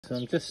So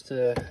I'm just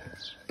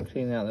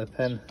cleaning out their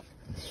pen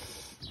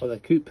or their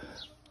coop.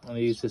 I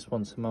use this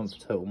once a month,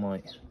 Total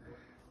Mite.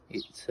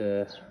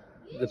 The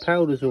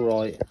powder's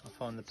alright. I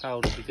find the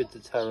powder's a good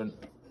deterrent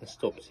and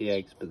stops the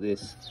eggs, but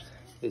this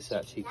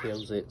actually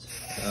kills it.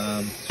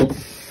 You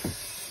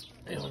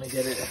want to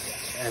get it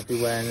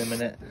everywhere in a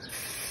minute.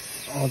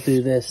 I'll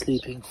do their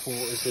sleeping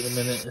quarters in a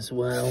minute as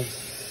well,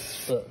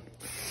 but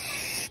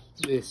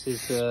this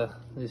is the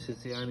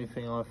only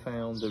thing I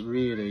found that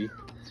really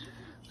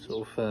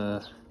sort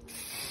of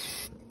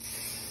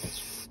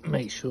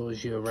make sure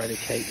as you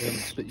eradicate them.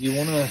 But you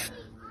want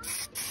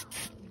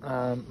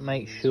to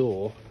make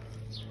sure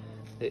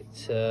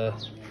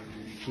that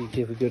you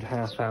give a good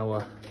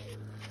half-hour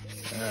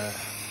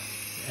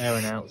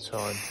airing out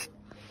time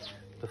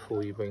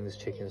before you bring the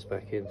chickens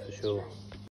back in, for sure.